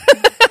yes.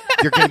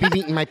 You're going to be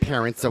meeting my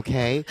parents,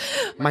 okay?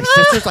 My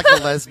sister's like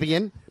a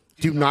lesbian.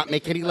 Do not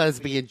make any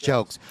lesbian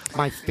jokes.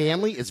 My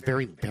family is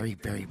very, very,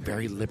 very,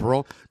 very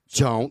liberal.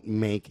 Don't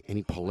make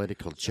any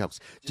political jokes.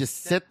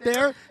 Just sit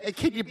there and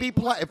can you be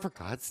polite? And for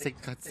God's sake,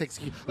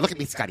 look at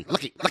me, Scotty.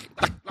 Look.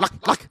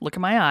 Look at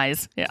my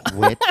eyes. Yeah.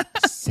 Quit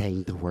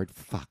saying the word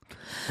fuck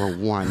for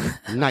one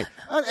night.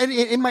 And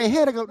in my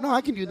head, I go, no,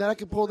 I can do that. I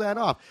can pull that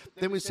off.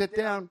 Then we sit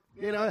down,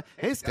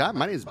 hey, Scott,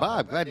 my name's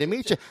Bob. Glad to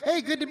meet you.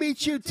 Hey, good to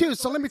meet you, too.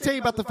 So let me tell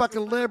you about the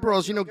fucking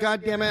liberals.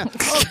 Goddamn it.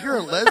 Oh, you're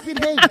a lesbian?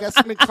 Hey, you got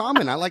something in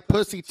common. I like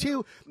pussy,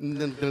 too. And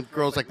then the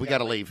girl's like, we got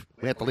to leave.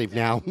 We have to leave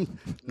now.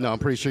 No, I'm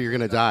pretty sure you're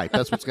going to die.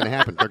 That's what's going to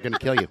happen. They're going to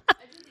kill you. I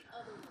do the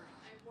other word.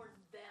 I warn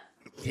them.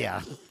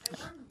 Yeah. I warn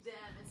them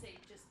and say,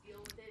 just deal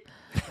with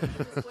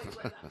it. This way,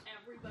 with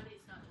everybody,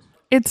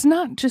 It's it's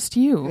not just not just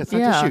you. It's not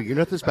yeah. just you. You're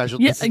nothing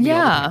special. Yeah. This is me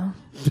all the time.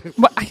 Yeah.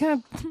 But I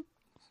had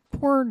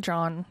poor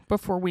John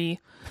before we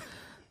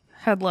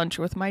had lunch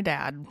with my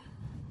dad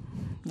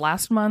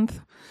last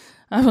month.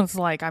 I was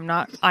like,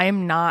 I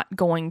am not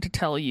going to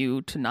tell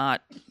you to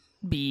not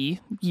be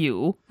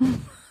you.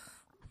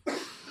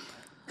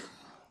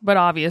 But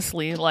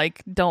obviously,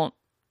 like, you don't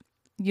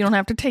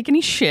have to take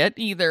any shit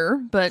either,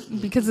 but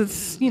because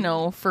it's,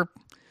 for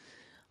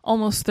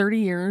almost 30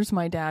 years,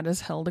 my dad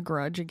has held a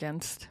grudge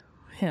against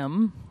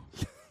him.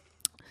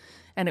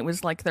 And it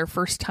was like their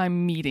first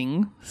time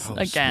meeting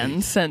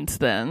again sweet. since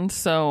then.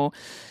 So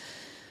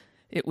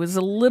there was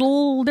a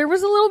little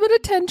bit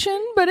of tension,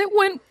 but it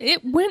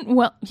went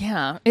well.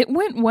 Yeah, it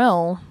went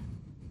well.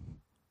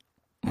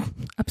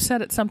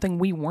 Upset at something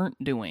we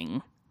weren't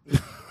doing.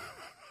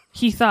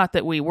 He thought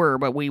that we were,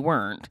 but we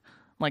weren't.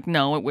 Like,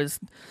 no, it was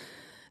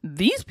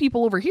these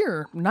people over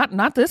here,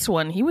 not this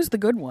one. He was the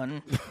good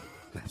one.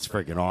 That's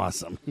freaking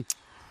awesome.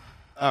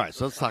 All right,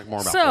 so let's talk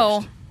more about So,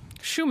 Horst.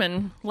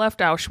 Schumann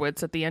left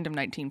Auschwitz at the end of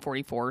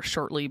 1944,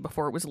 shortly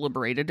before it was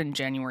liberated in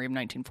January of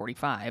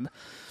 1945.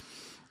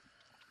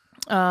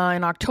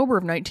 In October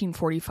of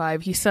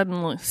 1945, he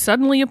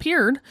suddenly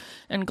appeared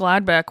in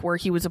Gladbeck, where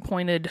he was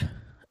appointed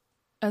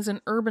as an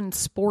urban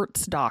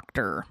sports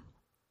doctor.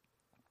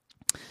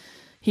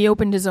 He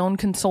opened his own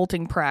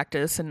consulting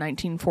practice in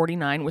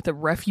 1949 with a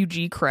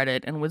refugee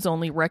credit and was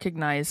only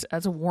recognized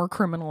as a war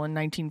criminal in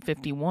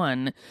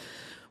 1951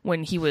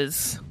 when he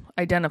was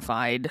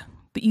identified.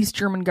 The East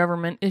German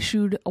government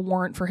issued a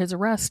warrant for his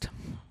arrest,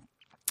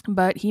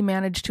 but he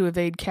managed to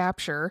evade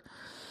capture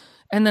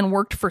and then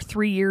worked for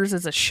 3 years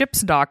as a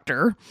ship's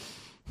doctor.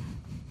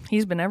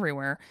 He's been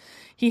everywhere.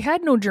 He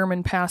had no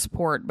German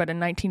passport, but in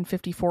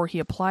 1954 he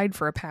applied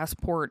for a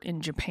passport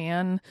in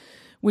Japan,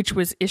 which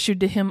was issued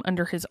to him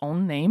under his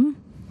own name.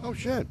 Oh,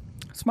 shit.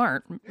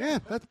 Smart. Yeah,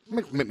 that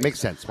makes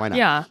sense. Why not?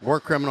 Yeah. War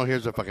criminal,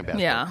 here's a fucking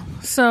passport. Yeah.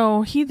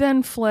 So he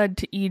then fled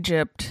to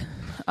Egypt,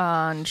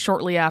 and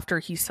shortly after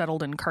he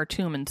settled in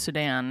Khartoum in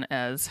Sudan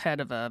as head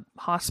of a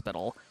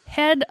hospital.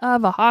 Head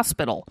of a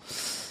hospital.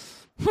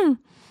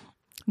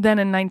 Then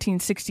in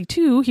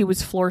 1962, he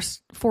was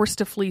forced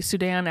to flee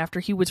Sudan after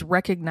he was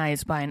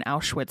recognized by an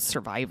Auschwitz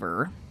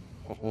survivor.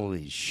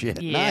 Holy shit.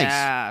 Nice.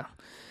 Yeah.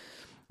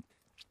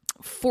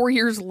 4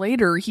 years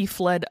later, he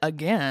fled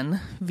again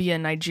via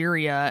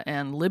Nigeria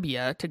and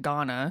Libya to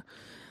Ghana,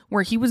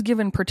 where he was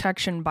given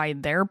protection by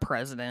their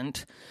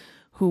president,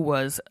 who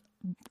was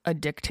a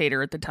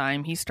dictator at the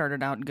time. He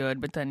started out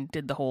good, but then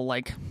did the whole,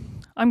 like,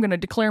 I'm going to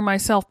declare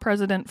myself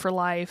president for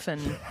life,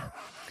 and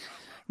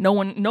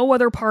no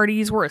other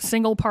parties. We're a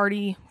single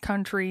party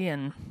country,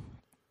 and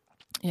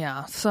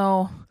yeah,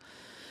 so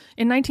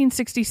in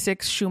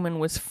 1966, Schumann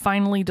was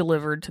finally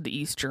delivered to the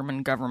East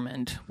German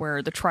government,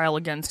 where the trial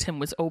against him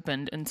was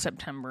opened in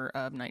September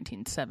of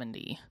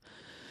 1970.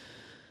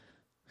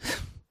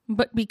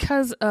 But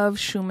because of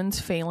Schumann's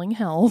failing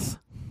health,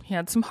 he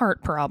had some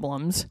heart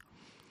problems.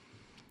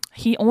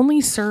 He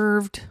only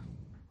served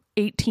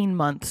 18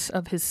 months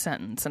of his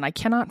sentence, and I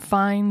cannot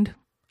find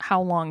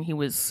how long he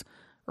was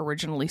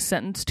originally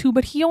sentenced to,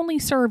 but he only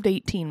served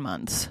 18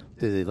 months.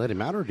 Did they let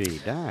him out or did he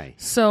die?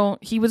 So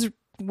he was,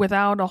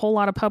 without a whole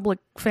lot of public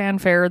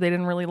fanfare, they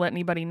didn't really let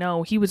anybody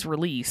know, he was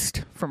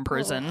released from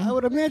prison. Well, I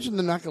would imagine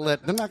they're not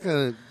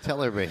gonna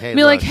tell everybody, hey,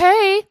 Be look, like,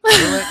 hey,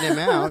 we're letting him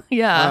out.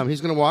 Yeah.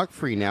 He's gonna walk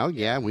free now.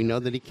 Yeah, we know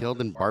that he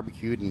killed and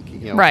barbecued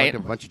and Right.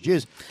 fucked a bunch of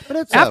Jews. But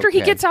it's after he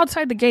okay. gets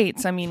outside the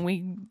gates, I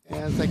mean,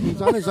 Yeah, it's like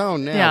he's on his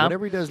own now. Yeah.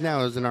 Whatever he does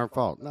now isn't our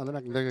fault. No,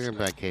 they're gonna be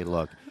like, hey,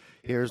 look,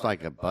 here's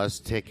like a bus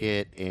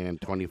ticket and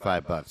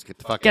 $25. Get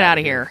the fuck get out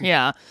of here.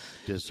 Yeah.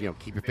 Just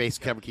keep your face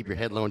covered, keep your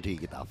head low until you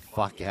get the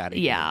fuck out of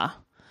here. Yeah.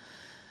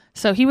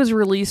 So he was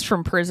released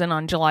from prison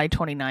on July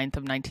 29th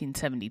of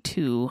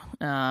 1972.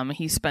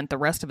 He spent the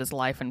rest of his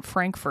life in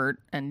Frankfurt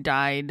and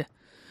died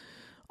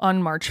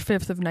on March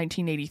 5th of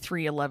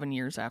 1983, 11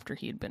 years after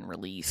he had been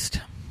released.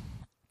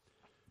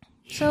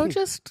 So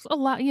just a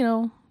lot,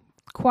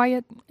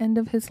 quiet end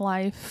of his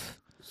life.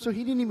 So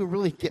he didn't even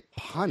really get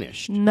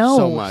punished No,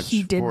 so much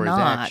he did for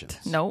not. his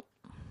actions. Nope.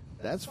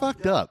 That's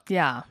fucked up.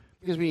 Yeah.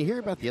 Because when you hear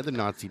about the other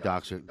Nazi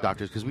doctors,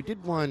 because we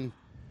did one,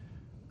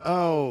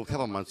 a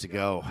couple months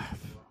ago.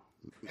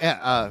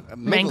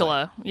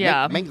 Mengele.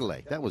 Yeah.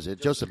 Mengele. That was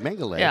it. Joseph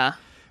Mengele. Yeah.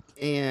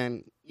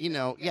 And, he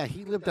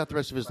lived out the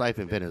rest of his life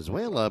in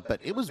Venezuela, but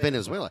it was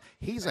Venezuela.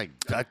 He's like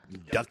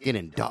ducking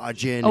and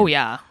dodging. Oh, and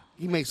yeah.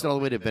 He makes it all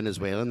the way to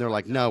Venezuela, and they're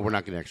like, no, we're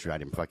not going to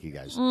extradite him. Fuck you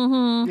guys.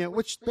 Mm-hmm.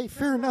 Which,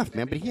 fair enough,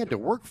 man, but he had to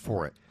work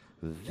for it.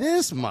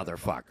 This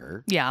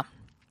motherfucker Yeah.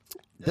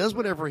 does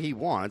whatever he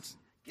wants,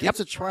 gets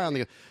a trial, and they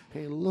go,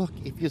 hey, look,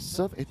 if you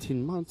serve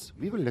 18 months,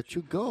 we will let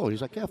you go. And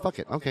he's like, yeah, fuck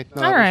it. Okay.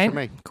 No, All that works for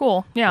right. me.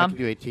 Cool. Yeah. I can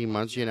do 18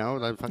 months,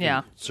 like, fucking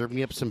Yeah. serve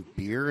me up some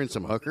beer and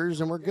some hookers,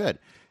 and we're good.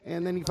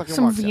 And then he fucking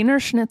Some walks out. Wiener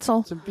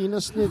Schnitzel. Some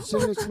Wiener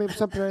Schnitzel, maybe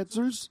some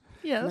pretzels.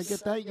 Yes. And I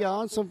get that,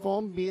 and some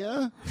warm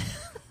beer.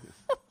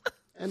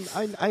 And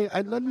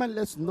I learned my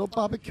lesson, no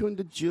barbecuing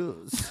the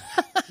Jews.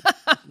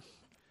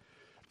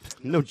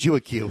 No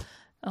Jew-a-Q.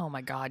 Oh,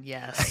 my God,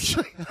 yes.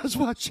 Actually, I was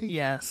watching.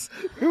 Yes.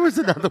 There was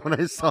another one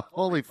I saw.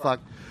 Holy fuck.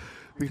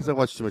 Because I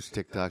watch too much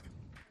TikTok.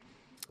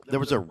 There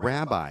was a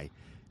rabbi,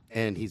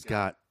 and he's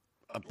got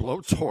a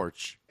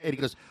blowtorch. And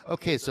he goes,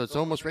 okay, so it's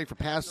almost ready for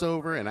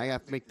Passover, and I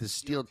have to make this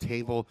steel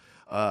table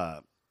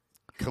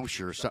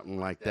kosher or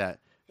something like that.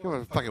 You know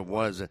what the fuck it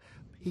was.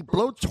 He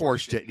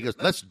blowtorched it. He goes,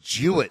 let's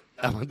Jew it.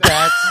 I'm like,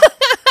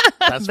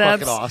 that's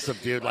fucking awesome,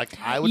 dude. Like,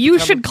 I would You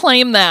become should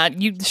claim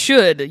that. You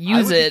should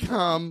use I would it.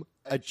 become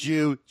a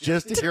Jew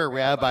just to hear a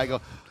rabbi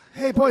go,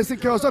 hey, boys and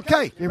girls,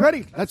 okay, you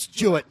ready? Let's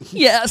Jew it.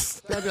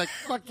 Yes. I'd be like,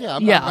 fuck yeah.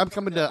 I'm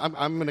coming to,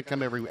 I'm going to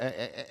come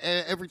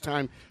every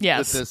time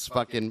Yes. that this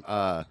fucking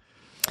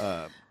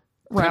Rabbi.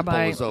 temple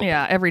is open.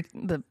 Yeah.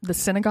 The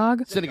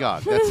synagogue.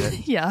 Synagogue, that's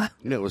it. Yeah.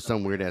 You know, it was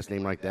some weird-ass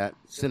name like that.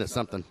 Cinna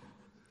something.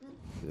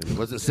 It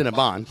wasn't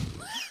Cinnabon.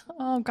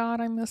 Oh,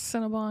 God, I miss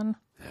Cinnabon.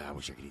 Yeah, I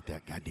wish I could eat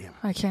that. Goddamn.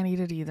 I can't eat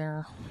it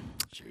either.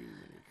 Jiminy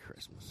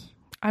Christmas.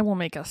 I will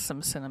make us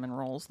some cinnamon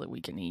rolls that we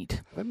can eat.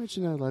 Did I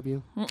mention I love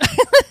you?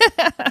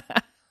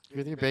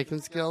 With your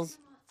baking skills?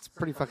 It's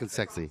pretty fucking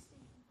sexy.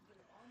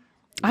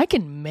 I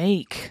can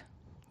make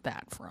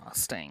that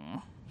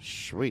frosting.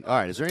 Sweet. All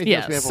right, is there anything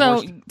else we Yeah. have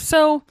on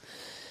So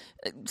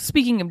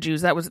speaking of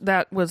Jews, that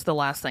was the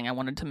last thing I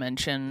wanted to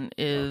mention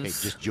is Okay,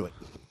 just Jew it.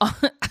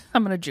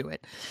 I'm going to Jew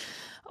it.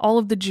 all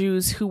of the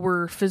Jews who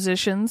were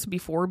physicians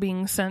before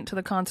being sent to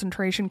the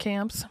concentration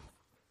camps,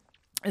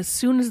 as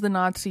soon as the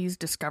Nazis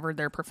discovered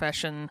their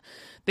profession,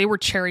 they were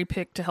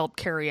cherry-picked to help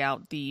carry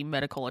out the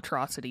medical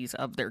atrocities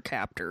of their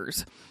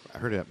captors. I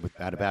heard it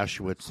out of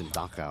Auschwitz and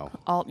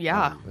Dachau.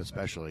 Yeah.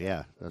 Especially,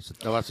 yeah. That's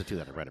the two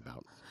that I read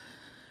about.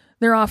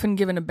 They're often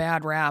given a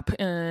bad rap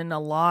in a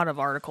lot of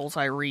articles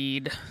I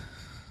read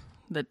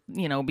that,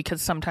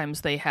 because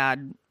sometimes they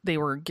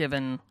were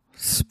given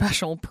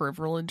special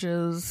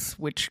privileges,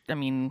 which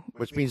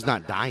means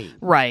not dying.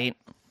 Right.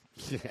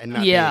 And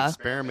not being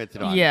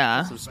experimented on. Yeah.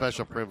 That's some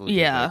special privileges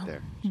right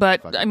there.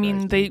 But,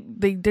 they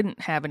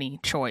didn't have any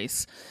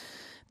choice.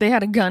 They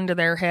had a gun to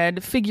their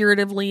head,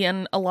 figuratively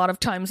and a lot of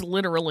times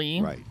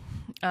literally. Right.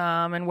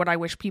 And what I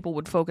wish people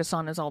would focus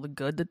on is all the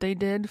good that they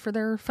did for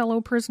their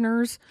fellow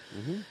prisoners.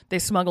 Mm-hmm. They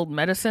smuggled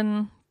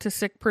medicine to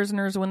sick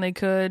prisoners when they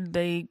could.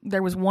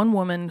 There was one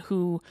woman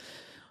who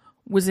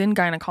was in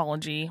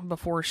gynecology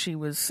before she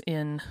was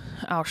in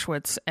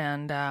Auschwitz,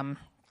 and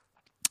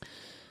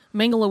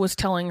Mengele was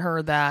telling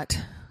her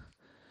that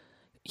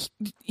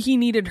he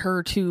needed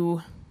her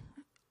to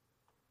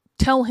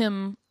tell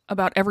him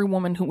about every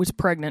woman who was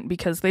pregnant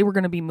because they were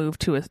going to be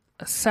moved to a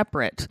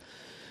separate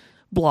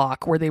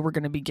block where they were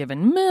going to be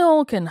given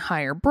milk and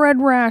higher bread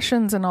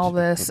rations and all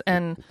this.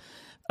 And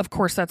of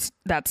course, that's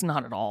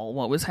not at all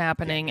what was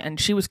happening. And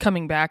she was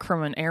coming back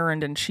from an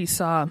errand and she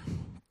saw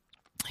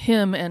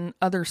him and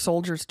other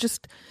soldiers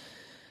just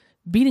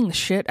beating the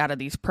shit out of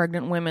these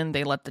pregnant women.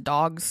 They let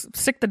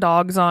sick the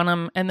dogs on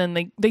them, and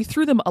then they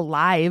threw them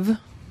alive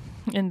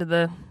into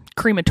the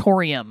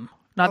crematorium,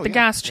 not the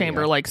gas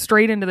chamber, like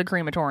straight into the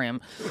crematorium.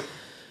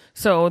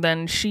 So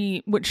then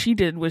what she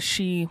did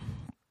was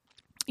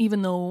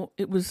even though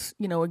it was,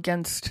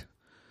 against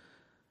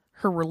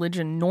her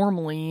religion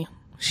normally,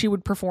 she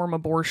would perform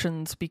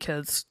abortions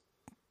because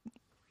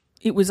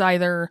it was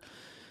either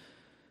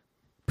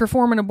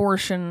perform an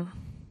abortion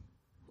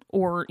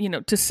or,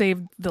 to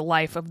save the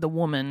life of the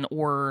woman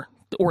or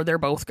they're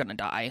both going to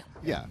die.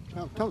 Yeah.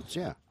 Totes,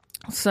 yeah.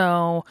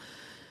 So,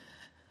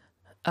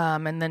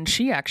 and then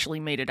she actually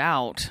made it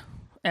out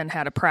and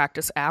had a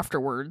practice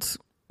afterwards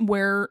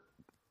where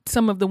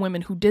some of the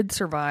women who did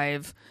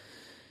survive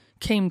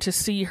came to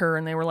see her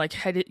and they were like,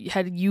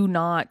 had you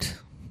not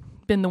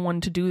been the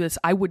one to do this,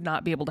 I would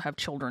not be able to have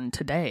children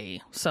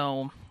today.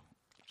 So,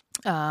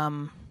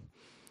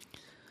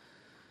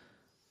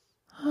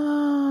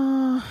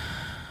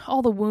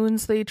 all the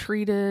wounds they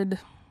treated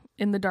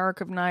in the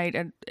dark of night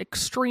at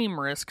extreme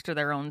risk to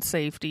their own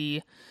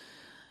safety.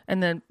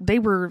 And then they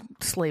were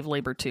slave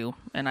labor too.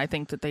 And I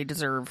think that they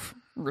deserve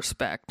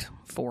respect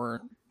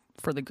for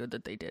the good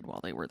that they did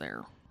while they were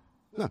there.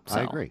 No,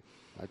 I agree.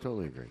 I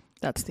totally agree.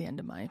 That's the end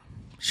of my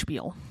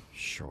spiel.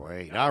 Sure.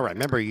 All right.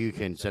 Remember, you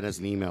can send us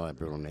an email at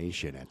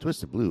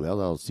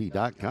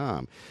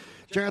brutalnation@twistedbluellc.com.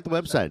 Check out the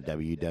website at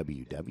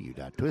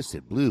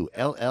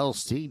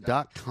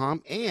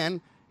www.twistedbluellc.com.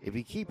 And if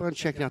you keep on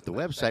checking out the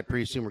website,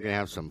 pretty soon we're going to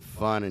have some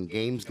fun and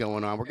games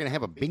going on. We're going to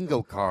have a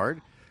bingo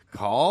card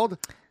called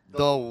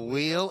the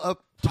Wheel of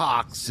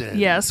Toxins.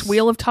 Yes,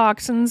 Wheel of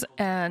Toxins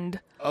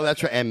and... Oh,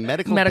 that's right. And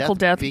Medical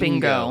Death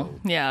Bingo.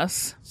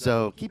 Yes.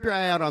 So keep your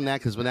eye out on that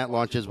because when that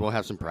launches, we'll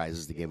have some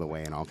prizes to give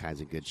away and all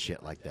kinds of good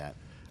shit like that.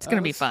 It's going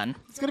to be fun.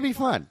 It's going to be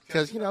fun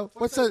because,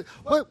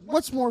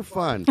 what's more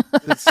fun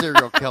than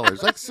serial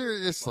killers? Like,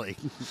 seriously.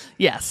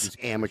 Yes. These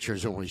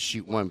amateurs only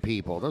shoot one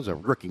people. Those are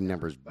rookie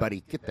numbers,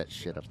 buddy. Get that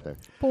shit up there.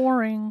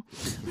 Boring.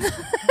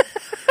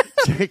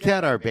 Check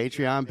out our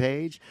Patreon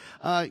page.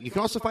 You can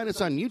also find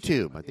us on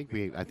YouTube. I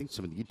think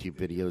some of the YouTube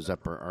videos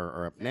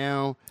are up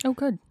now. Oh,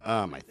 good.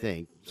 I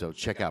think so.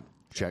 Check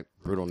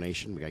Brutal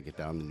Nation. We gotta get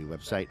that on the new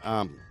website.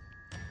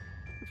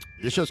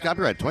 This show's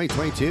copyright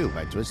 2022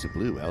 by Twisted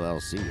Blue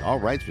LLC. All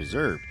rights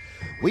reserved.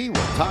 We will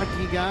talk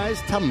to you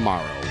guys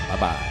tomorrow.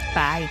 Bye-bye.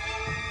 Bye.